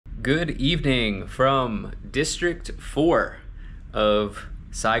Good evening from District 4 of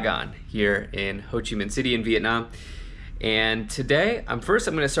Saigon here in Ho Chi Minh City in Vietnam. And today, I'm going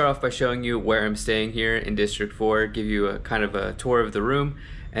to start off by showing you where I'm staying here in District 4, give you a kind of a tour of the room,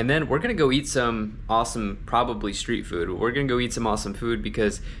 and then we're gonna go eat some awesome, probably street food. We're gonna go eat some awesome food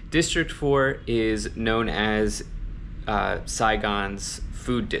because District 4 is known as Saigon's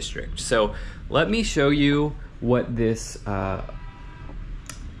food district. So let me show you what this,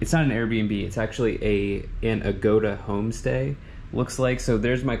 it's not an Airbnb, it's actually an Agoda homestay looks like. So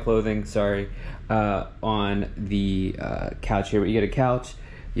there's my clothing, sorry, on the couch here. But you get a couch,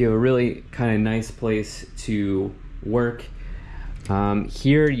 you have a really kind of nice place to work.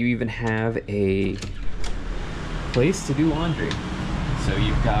 Here you even have a place to do laundry. So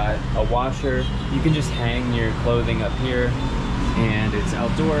you've got a washer, you can just hang your clothing up here, and it's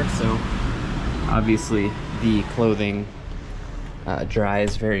outdoor, so obviously the clothing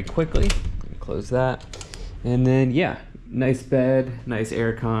dries very quickly. Close that. And then, yeah, nice bed, nice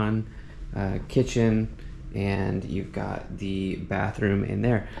aircon, kitchen, and you've got the bathroom in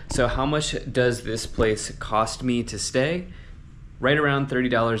there. So how much does this place cost me to stay? Right around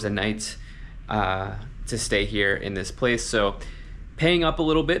 $30 a night to stay here in this place. So paying up a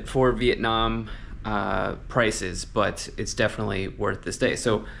little bit for Vietnam prices, but it's definitely worth the stay.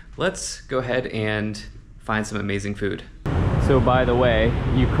 So let's go ahead and find some amazing food. So by the way,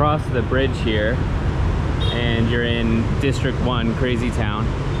 you cross the bridge here and you're in District 1, Crazy Town.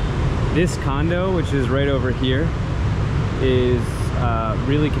 This condo, which is right over here, is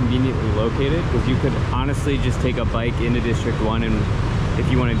really conveniently located because you could honestly just take a bike into District 1 and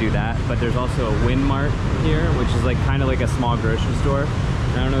if you want to do that. But there's also a Winmart here, which is like kind of like a small grocery store.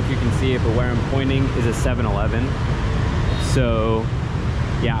 I don't know if you can see it, but where I'm pointing is a 7-Eleven. So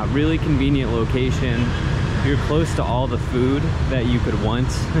yeah, really convenient location. You're close to all the food that you could want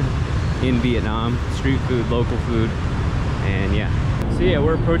in Vietnam, street food, local food, and yeah. So yeah,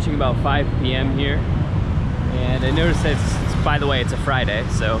 we're approaching about 5 p.m. here, and I noticed that by the way, it's a Friday,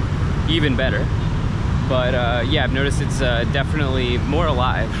 so even better. But yeah, I've noticed it's definitely more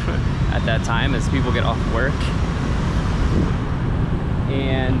alive at that time as people get off work.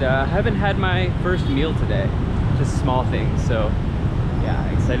 And haven't had my first meal today, just small things. So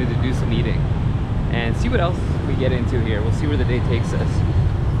yeah, excited to do some eating and see what else we get into here. We'll see where the day takes us.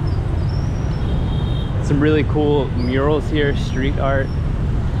 Some really cool murals here, street art,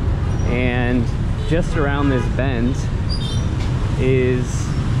 and just around this bend is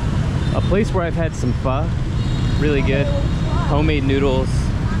a place where I've had some pho, really good, homemade noodles,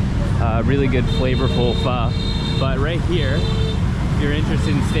 really good flavorful pho. But right here, if you're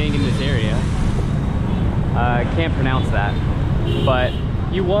interested in staying in this area, I can't pronounce that, but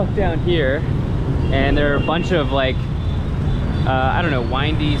you walk down here and there are a bunch of like, I don't know,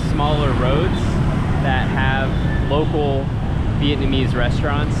 windy, smaller roads that have local Vietnamese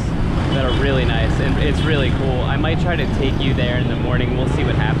restaurants that are really nice, and it's really cool. I might try to take you there in the morning. We'll see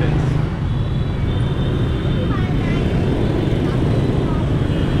what happens.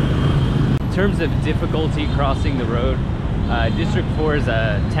 In terms of difficulty crossing the road, District 4 is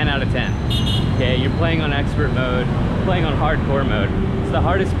a 10 out of 10. Okay, you're playing on expert mode, playing on hardcore mode. It's the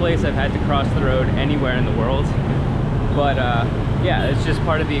hardest place I've had to cross the road anywhere in the world. But yeah, it's just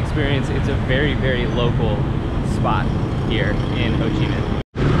part of the experience. It's a very, very local spot here in Ho Chi Minh.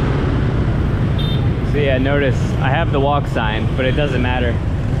 So yeah, notice I have the walk sign, but it doesn't matter.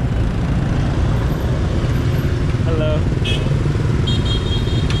 Hello.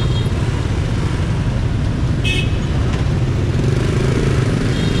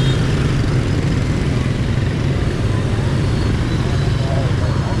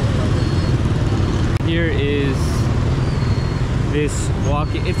 Here is this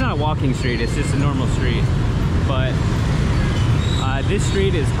walking, it's not a walking street, it's just a normal street, but this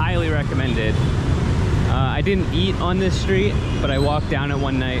street is highly recommended. I didn't eat on this street, but I walked down it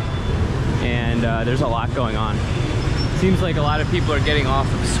one night, and there's a lot going on. Seems like a lot of people are getting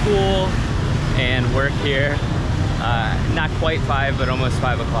off of school and work here. Not quite 5, but almost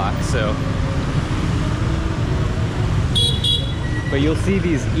 5 o'clock, so. But you'll see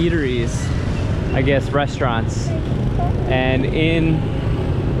these eateries, I guess restaurants, and in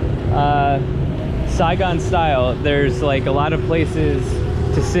Saigon style, there's like a lot of places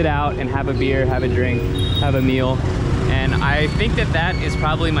to sit out and have a beer, have a drink, have a meal. And I think that that is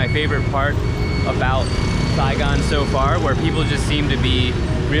probably my favorite part about Saigon so far, where people just seem to be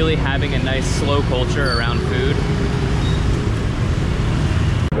really having a nice slow culture around food.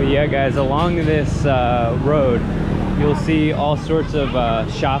 But yeah guys, along this road, you'll see all sorts of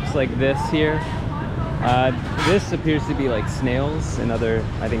shops like this here. This appears to be like snails and other,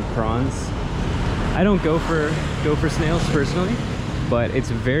 I think, prawns. I don't go for snails personally, but it's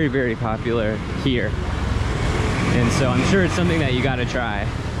very, very popular here. And so I'm sure it's something that you gotta try.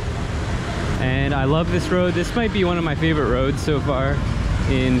 And I love this road. This might be one of my favorite roads so far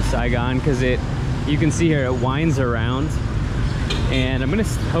in Saigon, because you can see here it winds around. And I'm gonna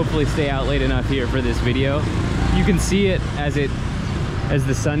hopefully stay out late enough here for this video. You can see it as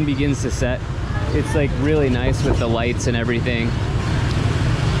the sun begins to set. It's like really nice with the lights and everything.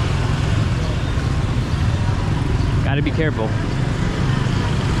 Gotta be careful.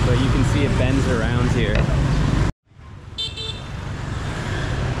 But you can see it bends around here.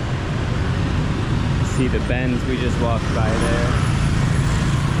 See the bends we just walked by there.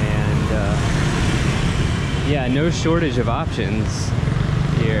 And yeah, no shortage of options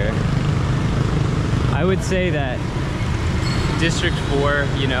here. I would say that District 4,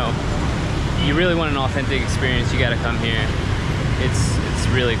 you know, you really want an authentic experience, you gotta come here. It's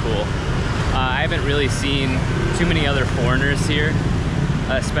really cool. I haven't really seen too many other foreigners here,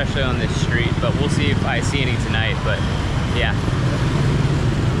 especially on this street, but we'll see if I see any tonight. But yeah.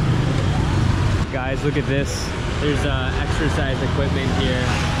 Guys, look at this. There's exercise equipment here.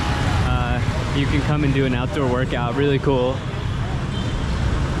 You can come and do an outdoor workout, really cool.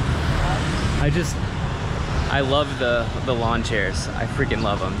 I love the lawn chairs. I freaking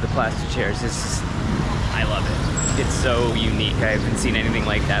love them. The plastic chairs, I love it. It's so unique. I haven't seen anything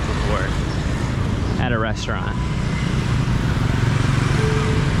like that before at a restaurant.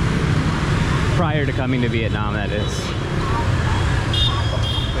 Prior to coming to Vietnam, that is.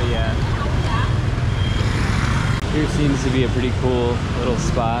 But yeah. Here seems to be a pretty cool little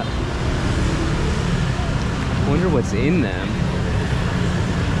spot. I wonder what's in them.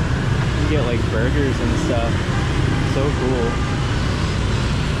 You can get like burgers and stuff. So cool.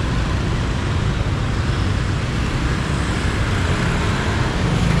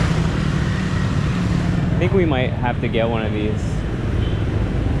 I think we might have to get one of these.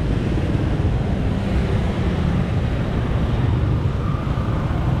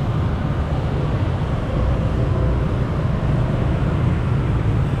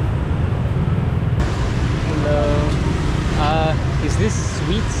 Is this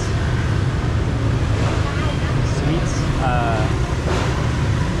sweets? Sweets?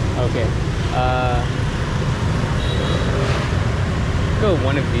 Okay. Go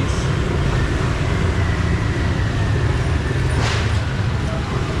one of these.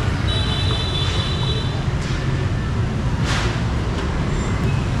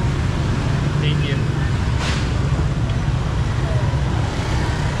 Thank you.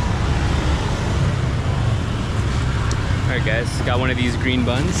 Alright guys, got one of these green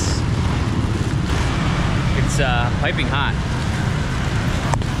buns. It's piping hot.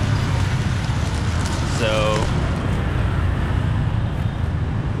 So,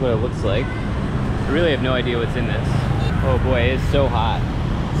 what it looks like. I really have no idea what's in this. Oh boy, it's so hot.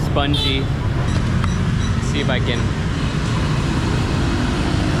 Spongy. Let's see if I can.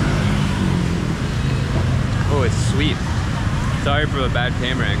 Oh, it's sweet. Sorry for the bad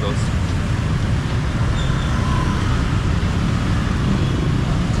camera angles.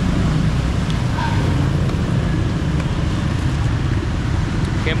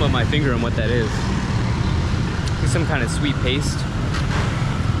 Can't put my finger on what that is. It's some kind of sweet paste.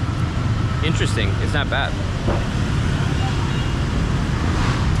 Interesting. It's not bad.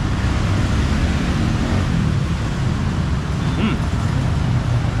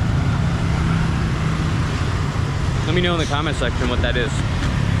 Let me know in the comment section what that is.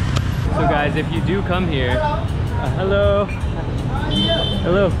 So guys, if you do come here, hello.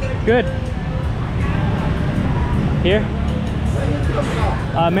 Hello. Good. Here?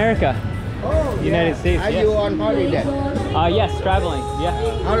 America. Oh, United States. Are you on holiday? Yes, traveling. Yeah.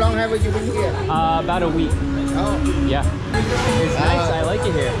 How long have you been here? About a week. Oh. Yeah. It's nice. I like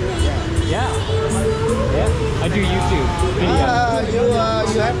it here. Yeah. Yeah. I do YouTube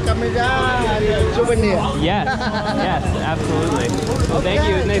videos. You have camera and souvenir. Yes. Yes, absolutely. Well, thank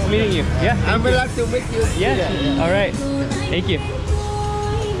you. It's nice meeting you. Yeah. I'm glad to meet you. Yeah. All right. Thank you.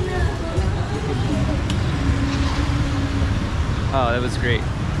 Oh, that was great.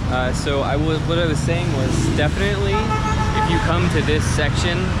 So what I was saying was definitely if you come to this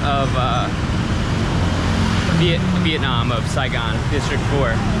section of Vietnam, of Saigon, District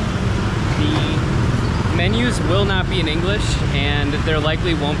 4, the menus will not be in English and there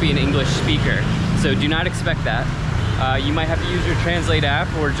likely won't be an English speaker. So do not expect that. You might have to use your Translate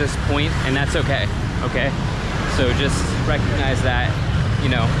app or just point, and that's okay, okay? So just recognize that, you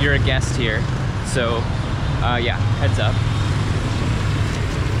know, you're a guest here. So yeah, heads up.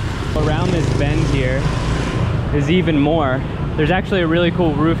 Around this bend here is even more. There's actually a really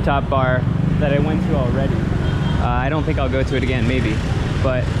cool rooftop bar that I went to already. I don't think I'll go to it again, maybe.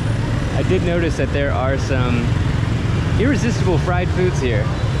 But I did notice that there are some irresistible fried foods here.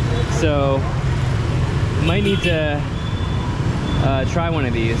 So might need to try one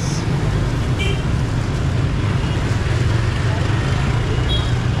of these.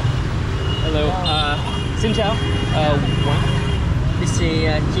 Hello. Xin chào. One. This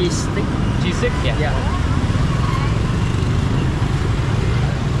is cheese stick. Cheese stick? Yeah. Yeah.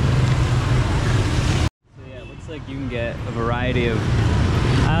 So yeah, it looks like you can get a variety of,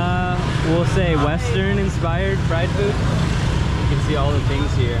 we'll say Western inspired fried food. You can see all the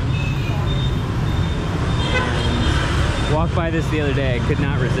things here. And walked by this the other day, I could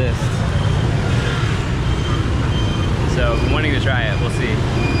not resist. So I'm wanting to try it, we'll see.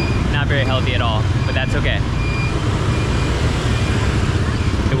 Not very healthy at all, but that's okay.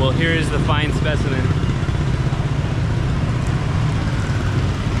 Okay, well, here is the fine specimen.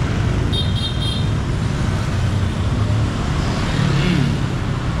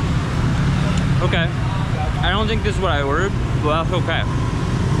 Okay, I don't think this is what I ordered, but that's okay.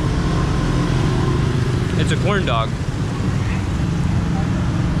 It's a corn dog.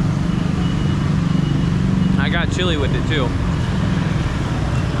 I got chili with it too.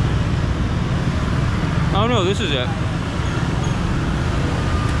 Oh no, this is it.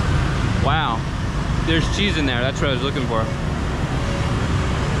 Wow, there's cheese in there. That's what I was looking for.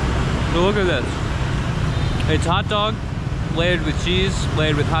 So look at this. It's hot dog, layered with cheese,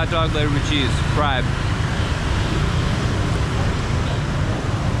 layered with hot dog, layered with cheese, fried.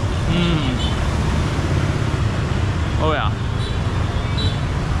 Mmm. Oh yeah.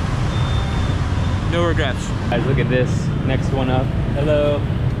 No regrets. Guys, look at this. Next one up. Hello.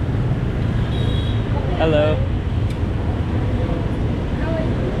 Hello.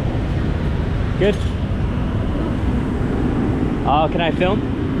 Good. Oh, can I film?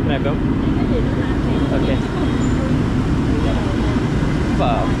 Can I film? Okay.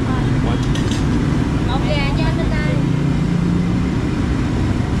 Wow. One.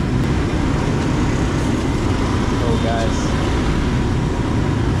 Oh, guys.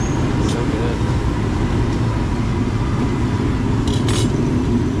 So good.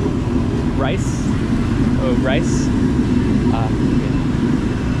 Rice. Oh, rice.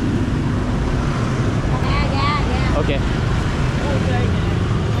 Okay.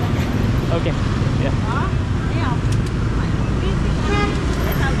 Okay. Yeah.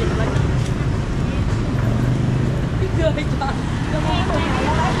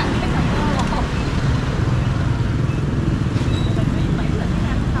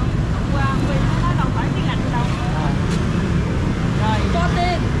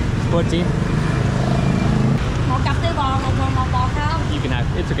 $14. Một cặp tiêu bò, một bò không? You can have.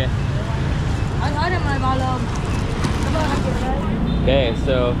 It's okay. Ở đây mời bò luôn. Cảm ơn anh chị ơi. Okay,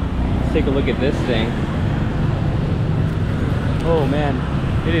 so let's take a look at this thing. Oh man,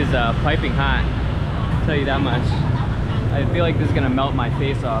 it is piping hot. I'll tell you that much. I feel like this is gonna melt my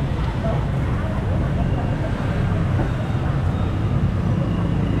face off.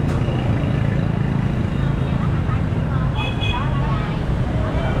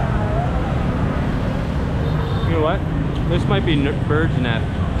 You know what? This might be bird's nest.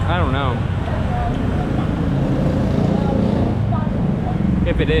 I don't know.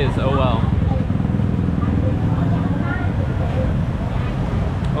 If it is, oh well.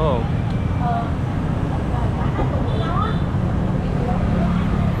 Oh.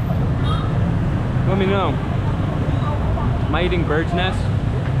 Let me know. Am I eating bird's nest?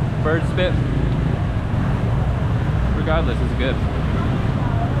 Bird spit? Regardless, it's good.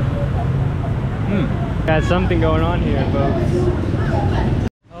 Got something going on here, folks.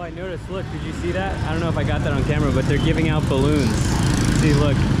 Oh, I noticed, look, did you see that? I don't know if I got that on camera, but they're giving out balloons. See,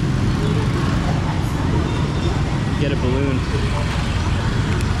 look. Get a balloon.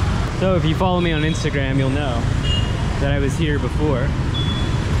 So if you follow me on Instagram, you'll know that I was here before.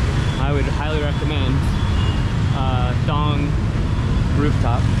 I would highly recommend Dong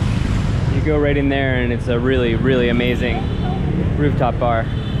Rooftop. You go right in there and it's a really, really amazing rooftop bar.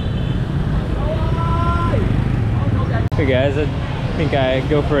 Hey guys, I think I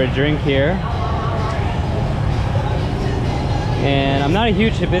go for a drink here. And I'm not a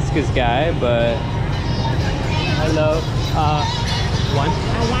huge hibiscus guy, but hello. One?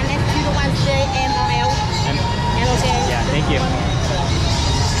 One S2, one C, M or L. LOC. Yeah, thank you.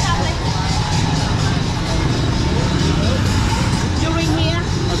 During here.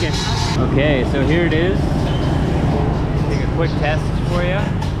 Okay. Okay, so here it is. Take a quick test for you.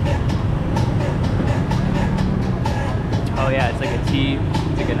 Oh yeah, it's like a tea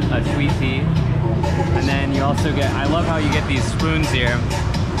like a sweet tea. And then you also get, I love how you get these spoons here.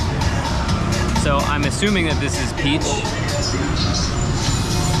 So I'm assuming that this is peach. This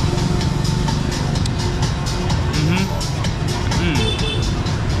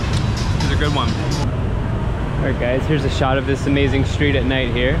is a good one. All right guys, here's a shot of this amazing street at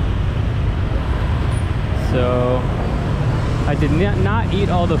night here. So I did not eat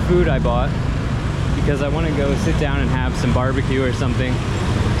all the food I bought because I want to go sit down and have some barbecue or something.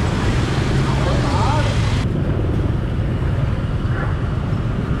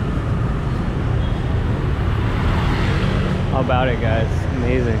 How about it, guys?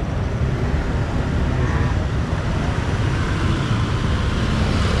 Amazing.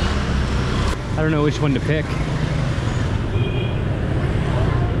 I don't know which one to pick.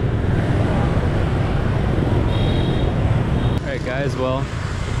 Alright guys, well,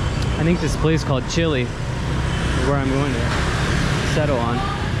 I think this place called Chili is where I'm going to settle on.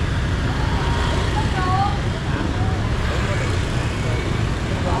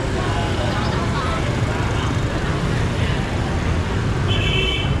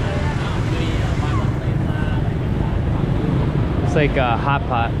 It's like a hot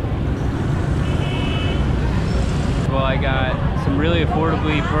pot. Well, I got some really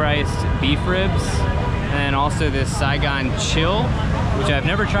affordably priced beef ribs and also this Saigon chill, which I've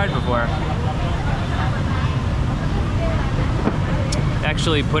never tried before. They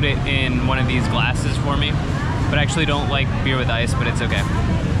actually put it in one of these glasses for me, but I actually don't like beer with ice, but it's okay.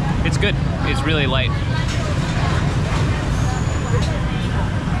 It's good. It's really light.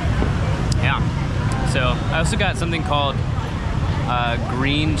 Yeah. So I also got something called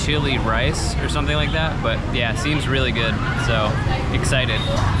green chili rice or something like that, but yeah, seems really good, so excited.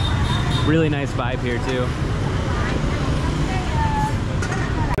 Really nice vibe here too.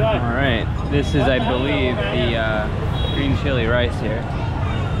 All right, this is, I believe, the green chili rice here.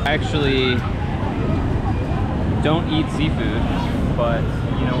 I actually don't eat seafood, but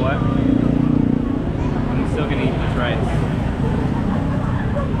you know what? I'm still gonna eat this rice.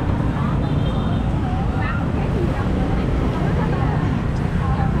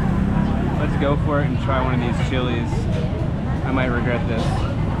 Go for it and try one of these chilies. I might regret this.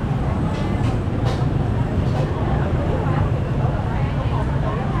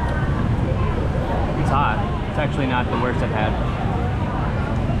 It's hot. It's actually not the worst I've had.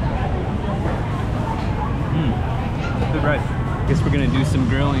 Good rice. Guess we're gonna do some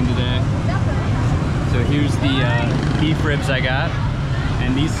grilling today. So here's the beef ribs I got,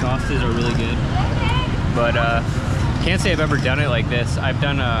 and these sauces are really good. But can't say I've ever done it like this. I've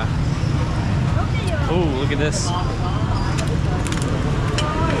done a oh, look at this.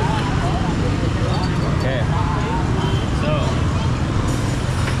 Okay. So,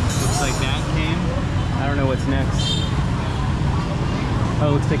 looks like that came. I don't know what's next.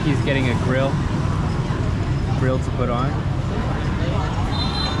 Oh, looks like he's getting a grill to put on.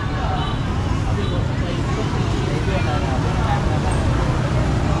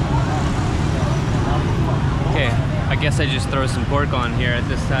 Okay, I guess I just throw some pork on here at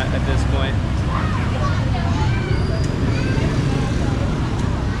this point.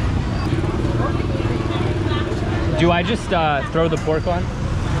 Do I just throw the pork on?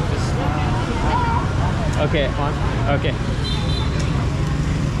 Okay, on. Okay.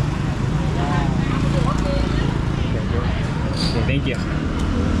 Okay, thank you.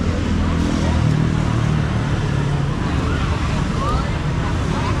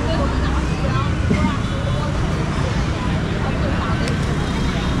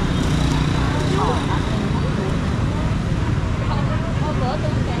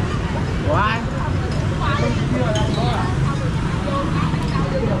 Why?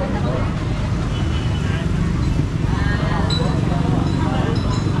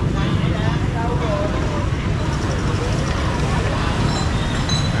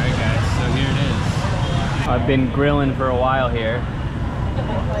 I've been grilling for a while here.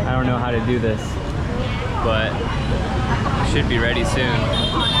 I don't know how to do this, but it should be ready soon.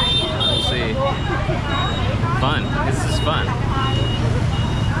 We'll see. Fun. This is fun.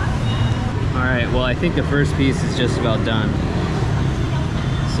 All right, well, I think the first piece is just about done.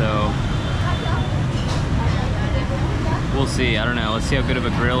 So we'll see. I don't know. Let's see how good of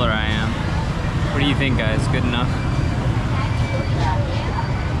a griller I am. What do you think, guys? Good enough?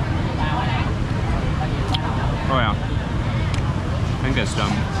 Oh yeah, I think it's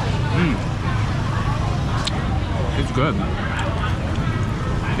done. It's good.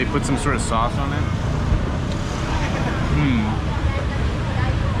 They put some sort of sauce on it.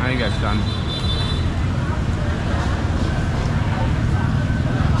 I think that's done.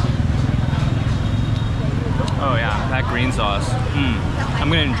 Oh yeah, that green sauce. I'm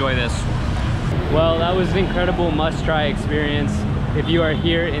gonna enjoy this. Well, that was an incredible must-try experience. If you are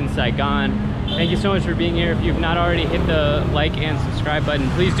here in Saigon, thank you so much for being here. If you've not already hit the like and subscribe button,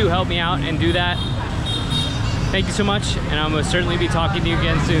 please do help me out and do that. Thank you so much, and I'm gonna certainly be talking to you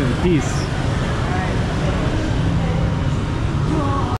again soon. Peace.